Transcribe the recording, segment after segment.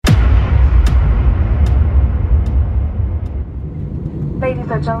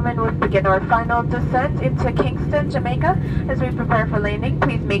and gentlemen, we begin our final descent into Kingston, Jamaica. As we prepare for landing,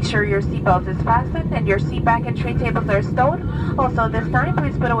 please make sure your seatbelt is fastened and your seat back and tray tables are stowed. Also, this time,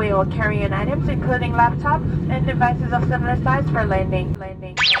 please put away all carry-on items, including laptops and devices of similar size for landing.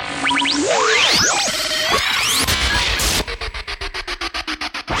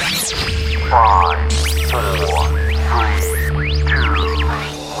 Five, four, three, two,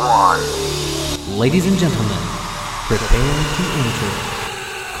 one. Ladies and gentlemen, prepare to enter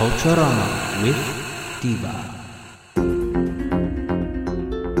Culturama with Diva.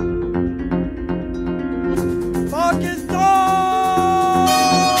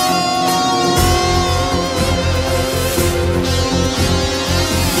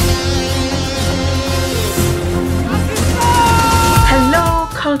 Hello,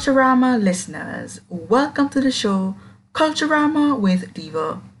 Culturama listeners. Welcome to the show Culturama with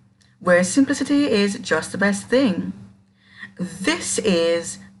Diva, where simplicity is just the best thing. This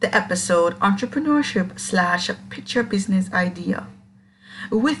is the episode Entrepreneurship / Picture Business Idea.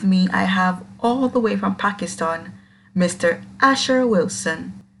 With me, I have all the way from Pakistan, Mr. Asher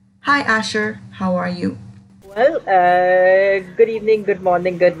Wilson. Hi Asher, how are you? Well, good evening, good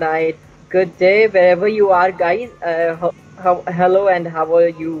morning, good night, good day, wherever you are, guys. Hello and how are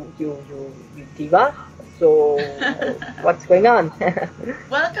you Diva? So, what's going on?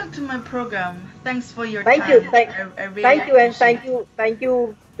 Welcome to my program. Thanks for your thank time. You, thank you, and thank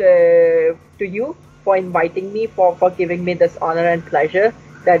you to you for inviting me, for giving me this honor and pleasure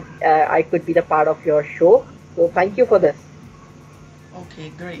that I could be the part of your show. So, thank you for this. Okay,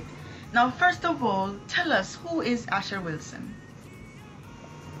 great. Now, first of all, tell us, who is Asher Wilson?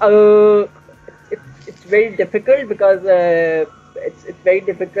 It's very difficult because it's very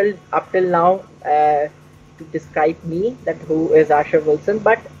difficult up till now to describe me, that who is Asher Wilson.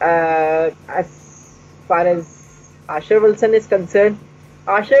 But as far as Asher Wilson is concerned,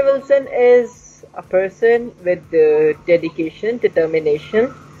 Asher Wilson is a person with dedication,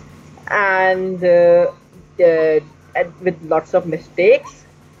 determination, and with lots of mistakes,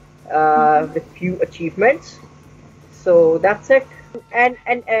 with few achievements. So that's it. And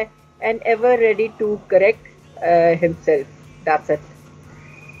ever ready to correct himself. That's it.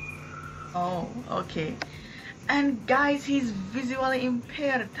 Oh, okay. And guys, he's visually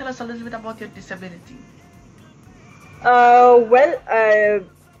impaired. Tell us a little bit about your disability.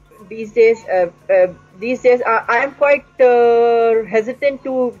 These days I am quite hesitant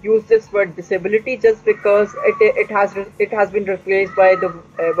to use this word disability, just because it has been replaced by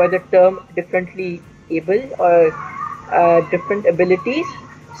the term differently able, or different abilities.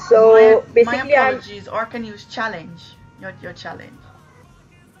 So basically, my apologies. Or can use challenge. Your challenge.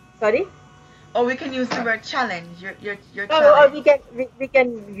 Sorry. Or we can use the word challenge. Your challenge. We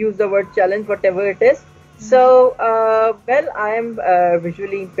can use the word challenge, whatever it is. Mm-hmm. So I am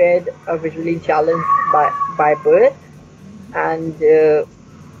visually impaired, visually challenged by birth, and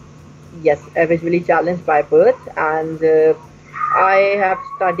yes, visually challenged by birth, and I have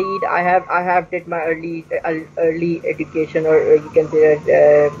studied. I have did my early education, or you can say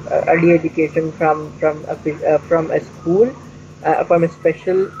early education from a school,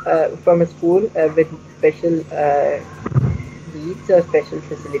 from a school with special needs or special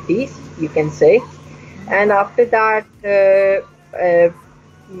facilities, you can say. And after that,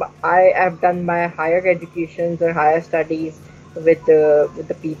 I have done my higher educations or higher studies with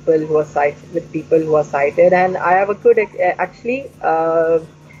the people who are sighted, and I have a good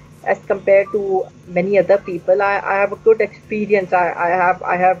as compared to many other people, I have a good experience.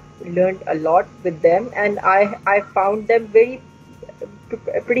 I have learned a lot with them, and I found them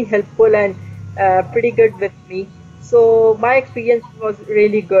pretty helpful and pretty good with me. So my experience was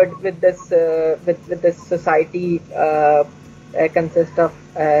really good with this society consists of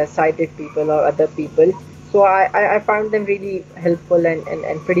sighted people or other people. So I found them really helpful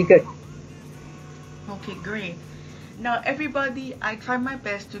and pretty good. Okay, great. Now everybody, I try my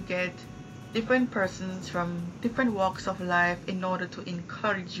best to get different persons from different walks of life in order to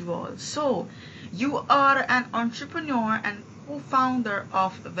encourage you all. So you are an entrepreneur and co-founder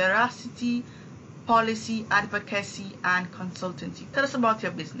of Veracity Policy Advocacy and Consultancy. Tell us about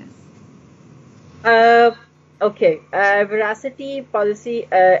your business. Okay, Veracity Policy,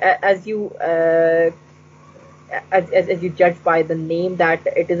 as you judge by the name, that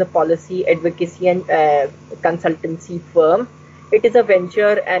it is a policy advocacy and consultancy firm. It is a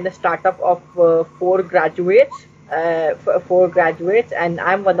venture and a startup of four graduates, and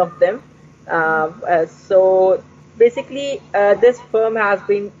I'm one of them. So basically, this firm has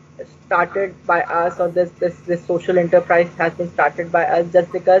been started by us, or this social enterprise has been started by us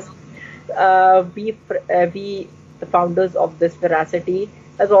just because we the founders of this Veracity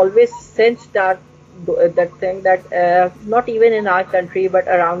has always sensed that thing that not even in our country but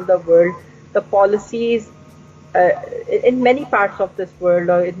around the world, the policies in many parts of this world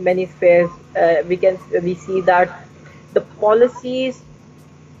or in many spheres, we see that the policies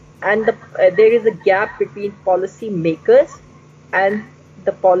and there is a gap between policy makers and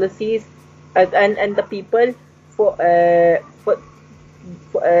the policies and the people for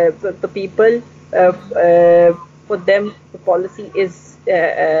the people for them the policy is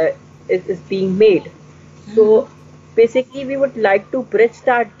being made. So basically we would like to bridge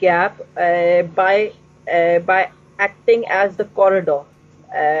that gap by acting as the corridor,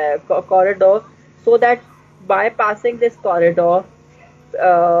 so that by passing this corridor,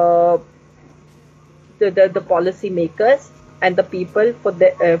 the policy makers and the people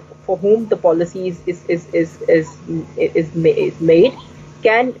for whom the policy is made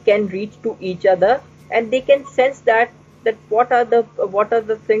can reach to each other, and they can sense that what are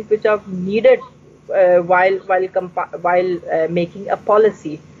the things which are needed while making a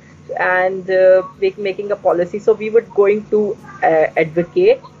policy and making a policy. So we were going to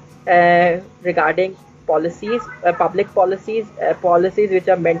advocate regarding policies, public policies, policies which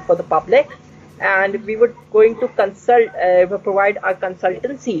are meant for the public, and we were going to provide our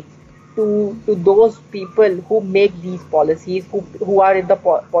consultancy to those people who make these policies, who are in the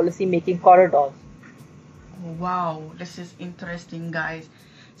policy making corridors. Wow, this is interesting, guys.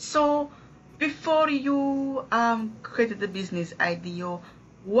 So before you created the business idea,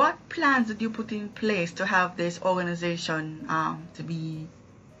 what plans did you put in place to have this organization to be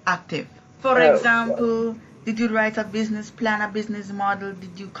active? For example, did you write a business plan, a business model?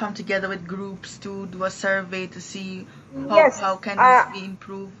 Did you come together with groups to do a survey to see how can this be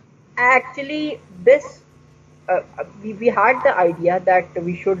improved? Actually, this we had the idea that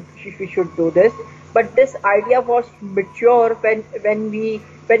we should do this, but this idea was mature when we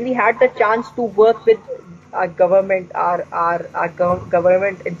had the chance to work with our government, our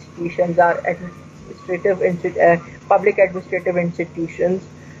government institutions, our public administrative institutions.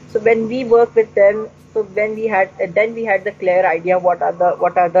 So when we work with them, so when we had the clear idea what are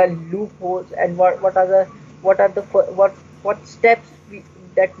the loopholes and what steps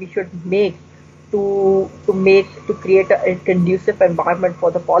that we should make to create a conducive environment for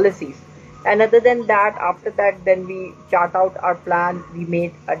the policies. And other than that, after that, then we chart out our plan. We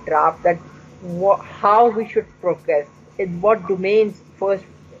made a draft that how we should progress, in what domains first,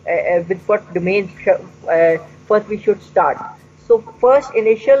 with what domains first we should start. So first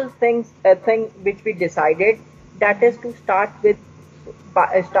initial thing which we decided, that is to start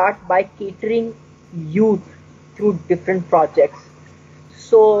by catering youth through different projects.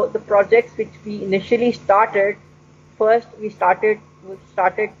 So the projects which we initially started, first we started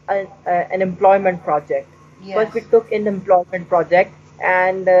an employment project. Yes. First we took an employment project,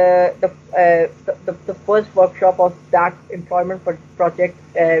 and the first workshop of that employment project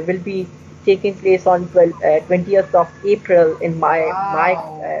will be taking place on 20th of April in my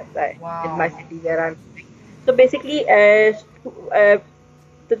in my city where I'm living. So basically,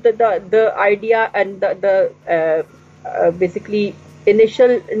 the idea and the basically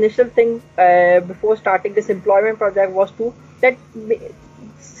initial thing before starting this employment project was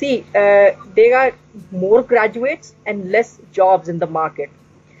there are more graduates and less jobs in the market.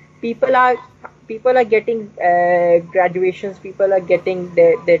 People are getting graduations, people are getting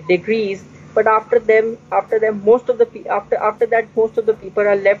their degrees, but after that most of the people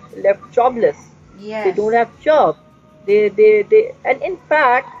are left jobless. Yes. They don't have job. They and in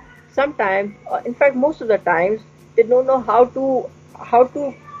fact most of the times they don't know how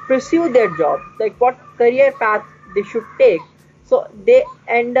to pursue their job, like what career path they should take. So they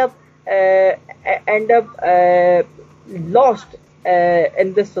end up lost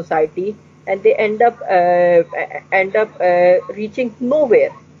in this society, and they end up reaching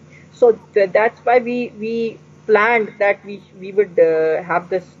nowhere. So that's why we planned that we would have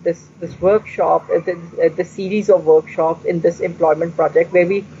this workshop, the series of workshops in this employment project, where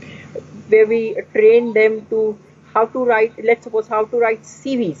we train them to how to write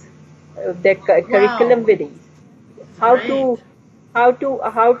CVs, their curriculum videos, how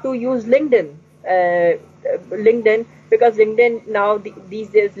to use LinkedIn, because LinkedIn now these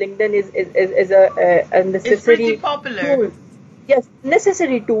days LinkedIn is a necessary, it's pretty popular tool. Yes,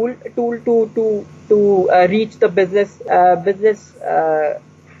 necessary tool to reach the business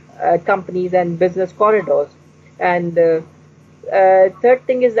companies and business corridors. And third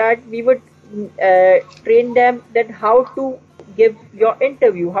thing is that we would train them that how to give your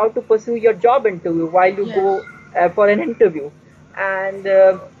interview, how to pursue your job interview while you go for an interview. And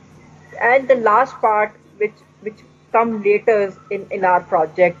the last part, which come later in our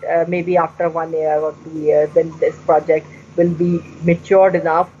project, maybe after 1 year or 2 years, when this project will be matured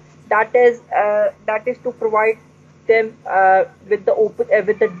enough. That is to provide them with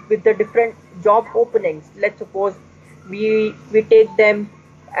the different job openings. Let's suppose we take them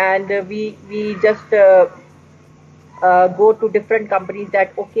and we just go to different companies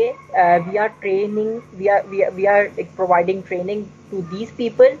that okay, we are training, we are providing training to these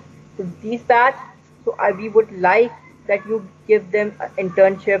people, to these batch. So we would like that you give them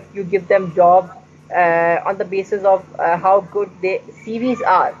internship, you give them jobs on the basis of how good their CVs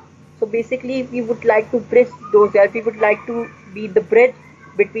are. So basically, we would like to bridge those gaps. We would like to be the bridge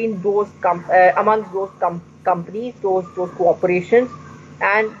between those among those companies, those corporations,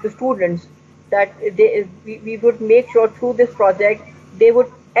 and the students. That we would make sure through this project they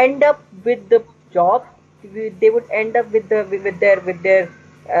would end up with the job. They would end up with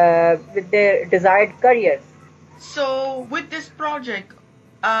their desired careers. So with this project,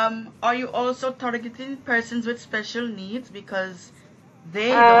 are you also targeting persons with special needs because they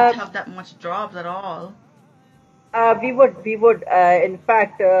don't have that much jobs at all? We would in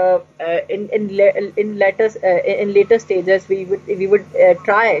fact in later stages we would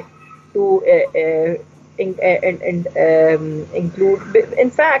try to include. In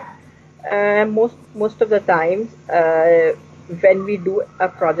fact, most of the times when we do a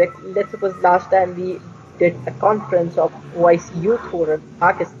project, let's suppose last time we did a conference of Voice Youth Forum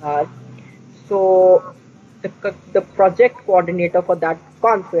Pakistan. So the project coordinator for that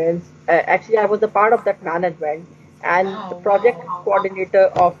conference, actually I was a part of that management, and the project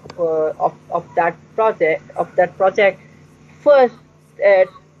coordinator of that project first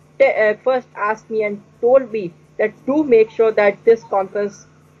asked me and told me that do make sure that this conference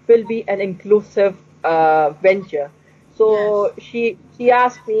will be an inclusive venture. So yes. She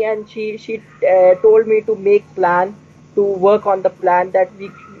asked me and she told me to make plan, to work on the plan that we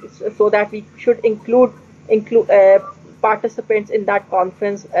should include participants in that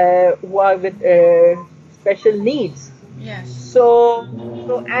conference who are with special needs. Yes. So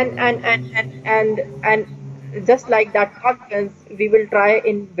and just like that conference, we will try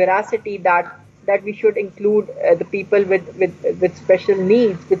in Veracity that we should include the people with special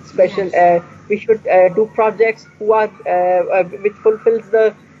needs, with special. Yes. We should do projects who are which fulfills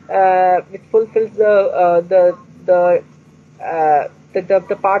the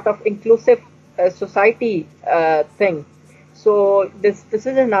part of inclusive society thing. So this is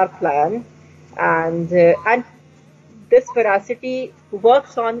in our plan, and this Veracity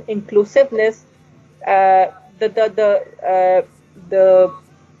works on inclusiveness. The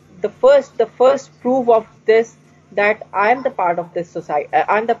first proof of this, that I am the part of this society.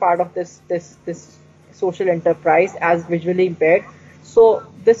 I'm the part of this social enterprise as visually impaired. So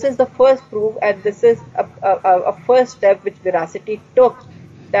this is the first proof, and this is a first step which Veracity took.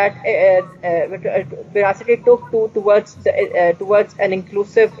 That Veracity took towards an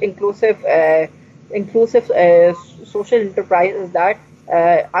inclusive social enterprise. Is that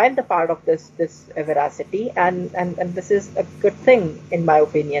I am the part of this Veracity, and this is a good thing in my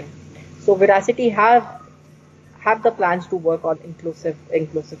opinion. So Veracity have the plans to work on inclusive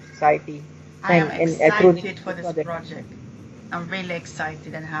society. I am excited for this project. I'm really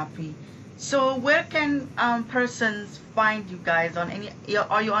excited and happy. So where can persons find you guys on any?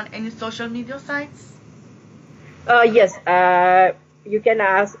 Are you on any social media sites? Yes. You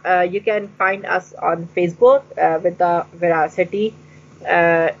can find us on Facebook with the Veracity.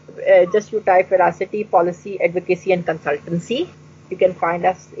 Just you type Veracity Policy Advocacy and Consultancy. You can find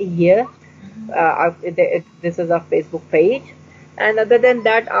us here. This is our Facebook page, and other than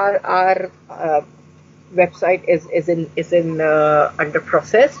that, our website is in under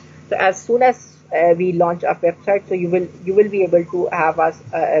process. So as soon as we launch our website, so you will be able to have us.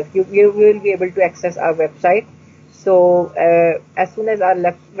 You will be able to access our website. So as soon as our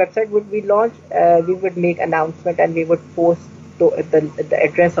website would be launched, we would make announcement and we would post the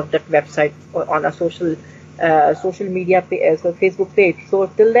address of that website on a social media page, so Facebook page. So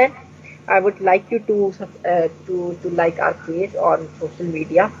till then, I would like you to like our page on social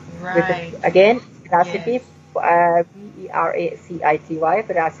media. Right. Again, Veracity, Veracity,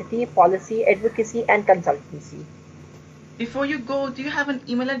 Veracity Policy Advocacy and Consultancy. Before you go, do you have an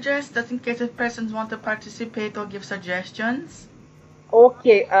email address just in case if persons want to participate or give suggestions?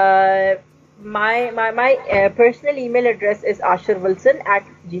 Okay. My personal email address is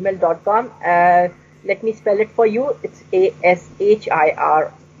ashirwilson@gmail.com. Let me spell it for you. It's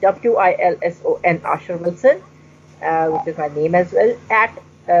ASHIRWILSON, Ashir Wilson, which is my name as well, at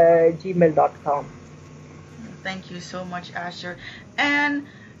gmail.com. Thank you so much, Asher. And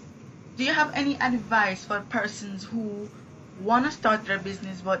Do you have any advice for persons who want to start their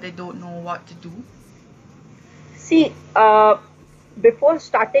business but they don't know what to do? See, before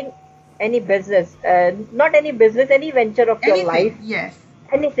starting any business, not any business, any venture of your life, Yes.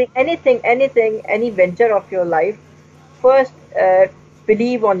 any venture of your life, first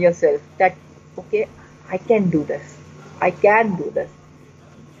believe on yourself that, okay, I can do this. I can do this.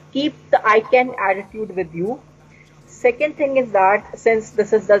 Keep the I can attitude with you. Second thing is that since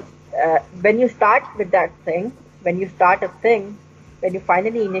this is the when you start with that thing, when you start a thing, when you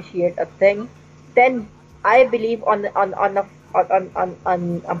finally initiate a thing, then I believe on a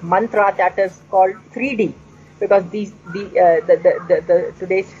mantra that is called 3D, because the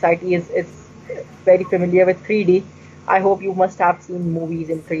today's society is very familiar with 3D. I hope you must have seen movies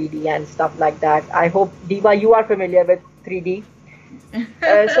in 3D and stuff like that. I hope Diva, you are familiar with 3D.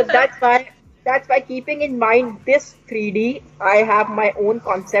 So that's why keeping in mind this 3D, I have my own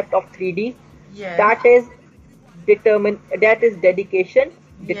concept of 3D. Yes. That is dedication,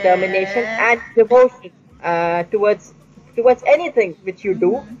 determination, Yes. and devotion towards anything which you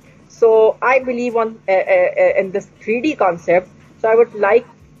do. So I believe in this 3D concept. So I would like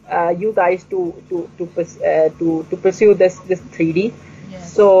you guys to pursue this 3D.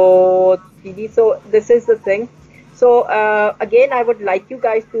 Yes. So 3D. So this is the thing. So again, I would like you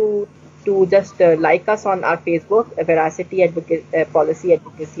guys to just like us on our Facebook, Veracity Policy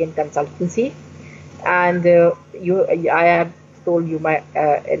Advocacy and Consultancy, and I have told you my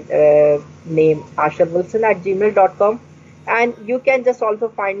name asherwilson@gmail.com, and you can just also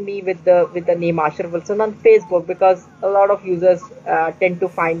find me with the name Asher Wilson on Facebook, because a lot of users tend to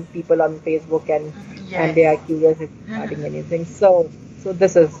find people on Facebook and they are curious regarding anything. So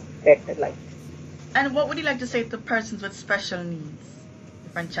this is it. Like. And what would you like to say to persons with special needs,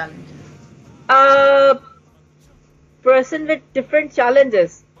 different challenges? Person with different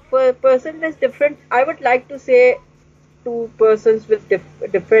challenges. For a person with different, I would like to say to persons with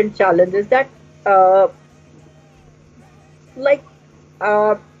different challenges that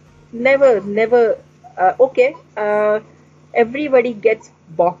never okay. Everybody gets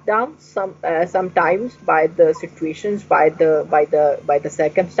bogged down sometimes by the situations, by the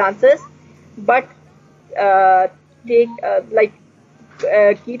circumstances, but take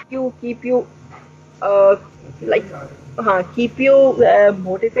keep you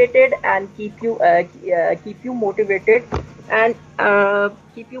motivated and keep you motivated and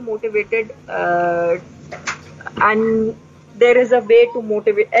and there is a way to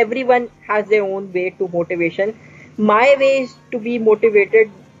motivate. Everyone has their own way to motivation. My way is to be motivated.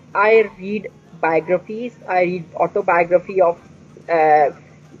 I read biographies. I read autobiography of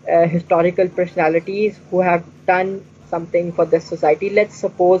historical personalities who have done something for this society. Let's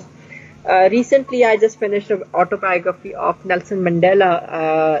suppose recently I just finished an autobiography of Nelson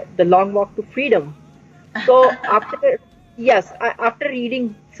Mandela, The Long Walk to Freedom. So after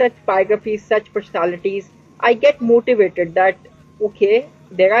reading such biographies, such personalities, I get motivated that okay,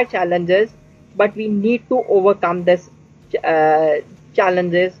 there are challenges, but we need to overcome this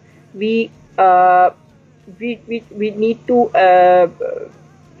challenges. We need to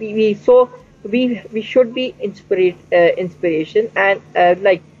we should be inspiration, and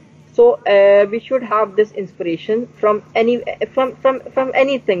we should have this inspiration from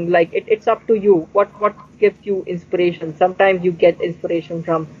anything. Like it's up to you what gives you inspiration. Sometimes you get inspiration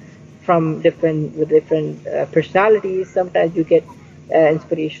from different personalities. Sometimes you get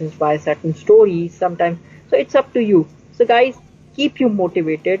inspirations by certain stories. Sometimes, so it's up to you. So guys, keep you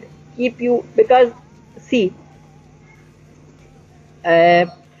motivated, because see,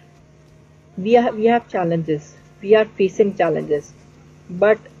 we have challenges. We are facing challenges,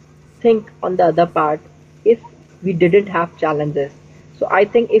 but think on the other part. If we didn't have challenges, so I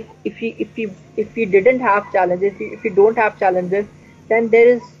think if we didn't have challenges, if we don't have challenges, then there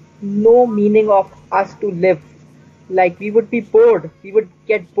is no meaning of us to live. Like we would be bored. We would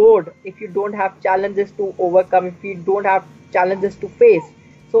get bored if you don't have challenges to overcome. If you don't have challenges to face,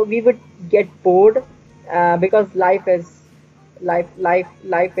 so we would get bored because life is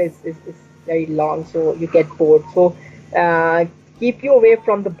very long. So you get bored. So keep you away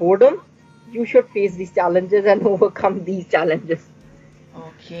from the boredom. You should face these challenges and overcome these challenges.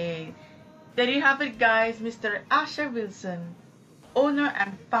 Okay, there you have it, guys. Mr. Asher Wilson, owner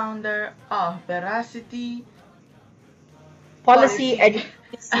and founder of Veracity Policy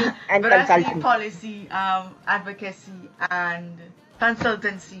Advocacy and Veracity Consulting. Policy Advocacy and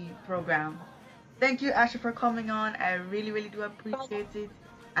Consultancy Program. Thank you, Asher, for coming on. I really do appreciate it.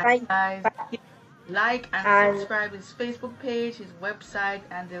 And Thank guys, you. Like and And subscribe his Facebook page, his website,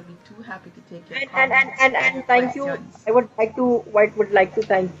 and they'll be too happy to take your and comments and thank you. questions. I would like to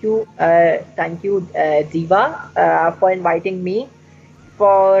thank you, Diva, for inviting me,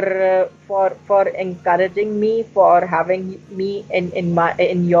 for encouraging me, for having me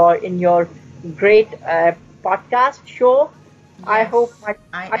in your great podcast show. I Yes, hope I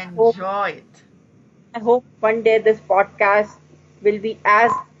I hope enjoy it. I hope one day this podcast will be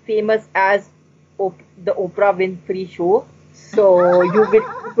as famous as the Oprah Winfrey show. So you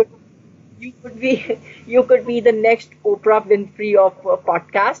could be you could be the next Oprah Winfrey of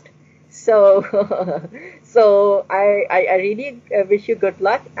podcast. So so I really wish you good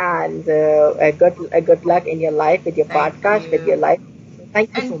luck and a good luck in your life with your Thank podcast with your you. life.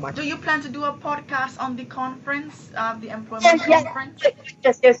 Thank you so And much. do you plan to do a podcast on the conference, the employment Yes, yes, conference?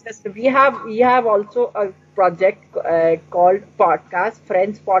 yes. We have also a project called Podcast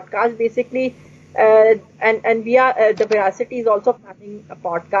Friends Podcast, basically, and we are the Veracity is also planning a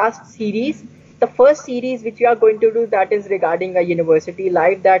podcast series. The first series which we are going to do, that is regarding a university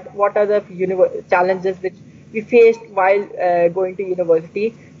life. That what are the challenges which we faced while going to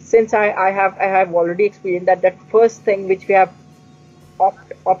university. Since I have already experienced that first thing which we have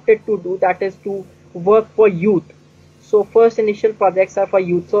opted to do, that is to work for youth. So first initial projects are for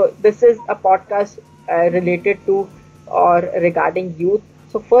youth. So this is a podcast related to or regarding youth.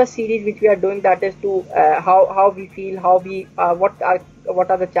 So first series which we are doing, that is to how we feel, how we what are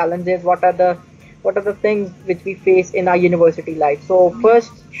the challenges, what are the things which we face in our university life. So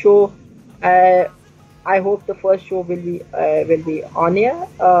first show, uh, I hope the first show will be on air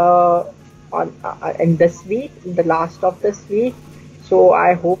on in this week, in the last of this week. So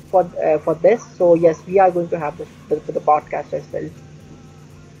I hope for this. So yes, we are going to have this for the podcast as well.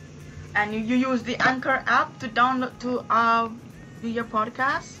 And you use the Anchor app to download to do your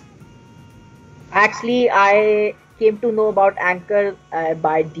podcast? Actually, I came to know about Anchor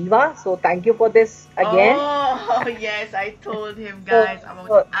by Diva. So thank you for this again. Oh, yes, I told him, So, guys, about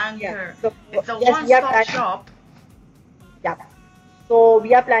so yeah. Anchor. So It's a yes, we are one-stop shop. yeah. So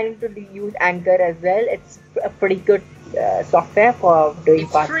we are planning to use Anchor as well. It's a pretty good software for doing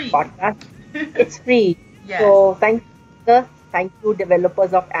It's free. podcast. It's free. Yes. So thank you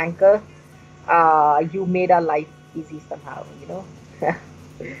developers of Anchor. You made our life easy somehow.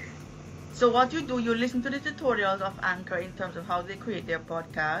 So what you do, you listen to the tutorials of Anchor in terms of how they create their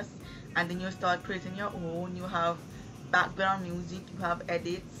podcast, and then you start creating your own. You have background music, you have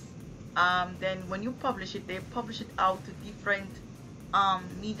edits. Then when you publish it, they publish it out to different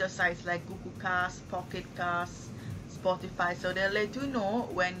media sites like Google Cast, Pocket Cast, Spotify. So they'll let you know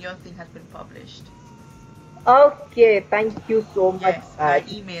when your thing has been published. Okay, thank you so much. Yes, by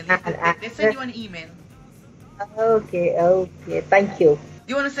email. They send you an email. Okay, thank you.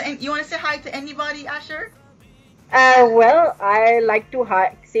 You wanna say hi to anybody, Asher? Well, I like to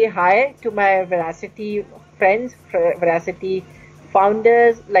say hi to my Veracity friends, Veracity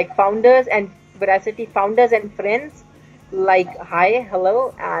founders, and Veracity founders and friends. Like, hi,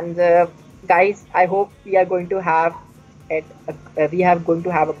 hello, and guys, I hope we are going to have a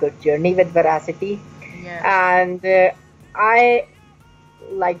good journey with Veracity. Yes. And I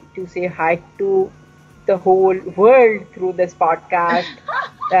like to say hi to the whole world through this podcast.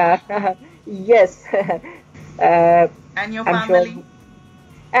 Yes. And your I'm family? sure,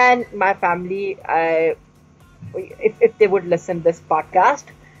 and my family, if they would listen this podcast,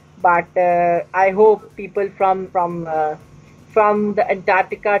 but I hope people from the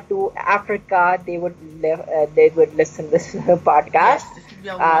Antarctica to Africa, they would listen this podcast. Yes, this will be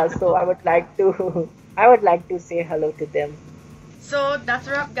a So wonderful. I would like to say hello to them. So that's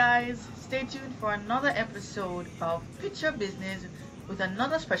a wrap, guys. Stay tuned for another episode of Picture Business with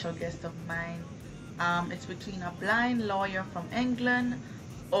another special guest of mine. It's between a blind lawyer from England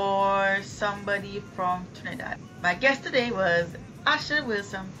or somebody from Trinidad. My guest today was Asher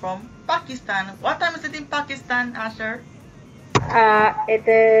Wilson from Pakistan. What time is it in Pakistan, Asher? It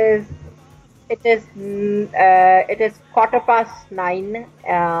is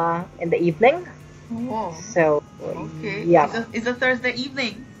 9:15 in the evening. Oh, So okay. yeah. It's a Thursday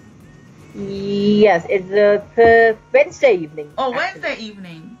evening. Yes, it's Wednesday evening. Oh, actually. Wednesday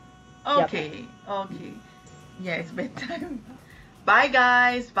evening. Yep. Okay, okay. Yeah, it's bedtime. Bye,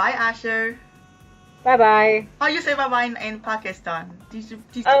 guys. Bye, Asher. Bye bye. How you say bye-bye in Pakistan? Teach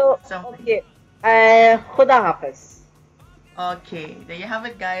Oh, something. okay. Khuda Hafiz. Okay, there you have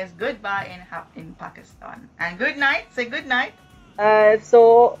it, guys. Goodbye in Pakistan. And good night. Say good night.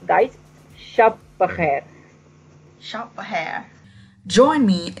 So guys, Shab Bakhair. Shop for hair. Join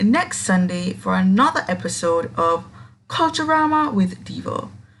me next Sunday for another episode of Culturama with Diva,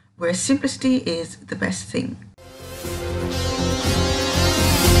 where simplicity is the best thing.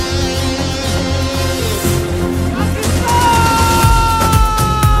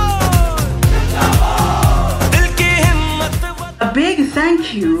 A big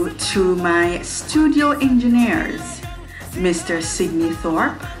thank you to my studio engineers, Mr. Sidney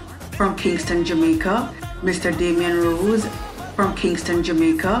Thorpe from Kingston, Jamaica, Mr. Damian Rose from Kingston,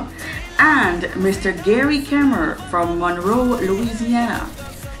 Jamaica, and Mr. Gary Kemmer from Monroe, Louisiana.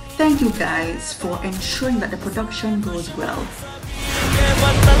 Thank you guys for ensuring that the production goes well.